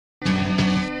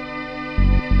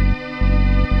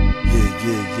Baby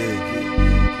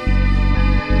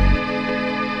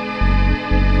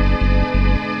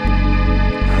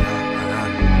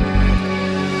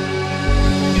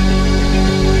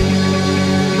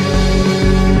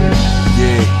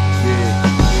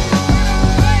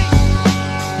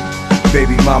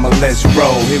mama, let's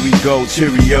roll. Here we go,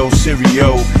 Cheerio,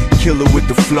 cereal. Killer with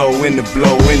the flow, in the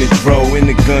blow, in the dro, in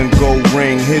the gun, gold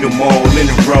ring, hit them all in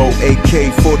a row.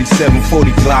 AK, 47, 40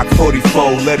 Glock,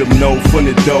 44, let them know from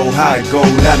the dough how it go,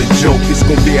 not a joke. It's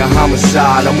gonna be a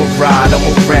homicide, I'ma ride, I'ma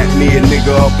rap me a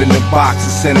nigga up in the box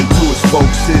and send him to his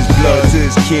folks, his blood, to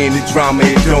his kin. The drama,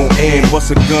 it don't end. Bust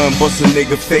a gun, bust a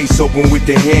nigga face open with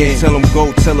the hand. Tell him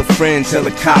go, tell a friend, tell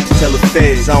the cops, tell the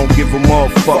feds. I don't give them all,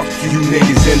 fuck you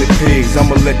niggas and the pigs.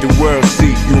 I'ma let the world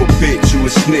see you a bitch, you a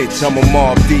snitch. I'm a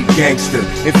Mobb deep gangster,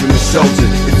 infamous soldier.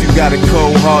 If you got a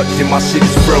cold heart, then my shit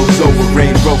is froze over.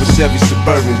 Range Rover, Chevy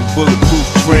Suburban, bulletproof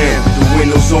trim. The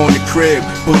windows on the crib,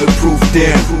 bulletproof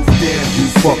dim. You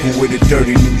fucking with a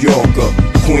dirty New Yorker.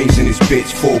 Queens in this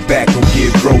bitch, fall back or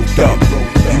get rolled up.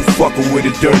 You fucking with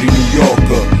a dirty New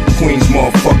Yorker. Queens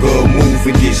motherfucker, move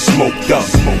and get smoked up.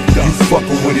 You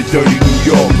fucking with a dirty New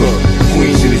Yorker.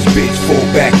 Queens in this bitch, fall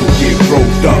back or get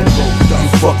rolled up. You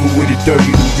fucking with a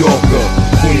dirty New Yorker.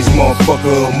 Queens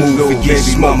motherfucker, move and get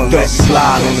smoked up. Let's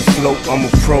slide on the float, I'm a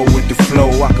pro with the flow.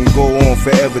 I can go on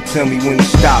forever, tell me when to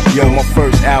stop. Yo, my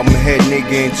first album, head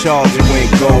nigga in charge, it went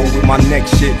gold. With my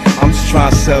next shit, I'm just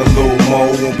trying to sell a little more.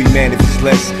 Won't be mad if it's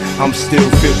less, I'm still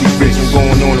filthy rich. I'm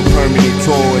going on a permanent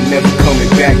tour and never coming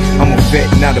back. I'm a vet,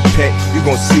 not a pet, you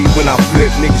gon' see when I flip.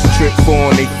 Niggas trip,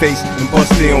 fall on they face and bust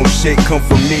their own shit. Come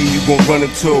for me, you gon' run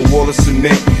into a wall of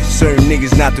cement. Certain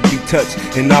niggas not to be touched,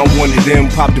 and I'm one of them.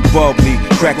 Pop the bubbly,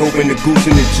 crack open the goose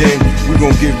in the gin. We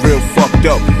gon' get real fucked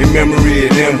up in memory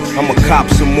of them. I'ma cop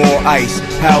some more ice,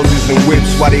 houses and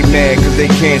whips. Why they mad? Cause they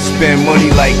can't spend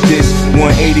money like this.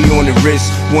 180 on the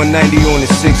wrist, 190 on the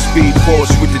 6-speed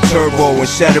Porsche with the turbo and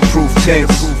shatterproof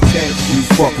tents. You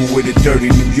fuckin' with a dirty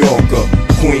New Yorker.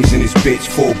 Queens in this bitch,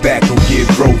 fall back or get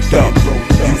rolled up.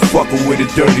 You fuckin' with a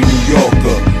dirty New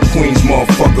Yorker. Queens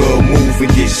motherfucker, move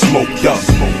and get smoked up.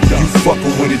 You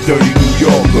fuckin' with a dirty New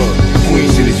Yorker.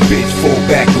 Queens in this bitch, fall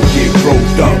back or get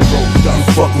rolled up. You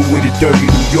fuckin' with a dirty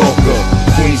New Yorker.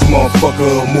 Queens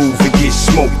motherfucker, move and get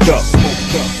smoked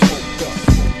up.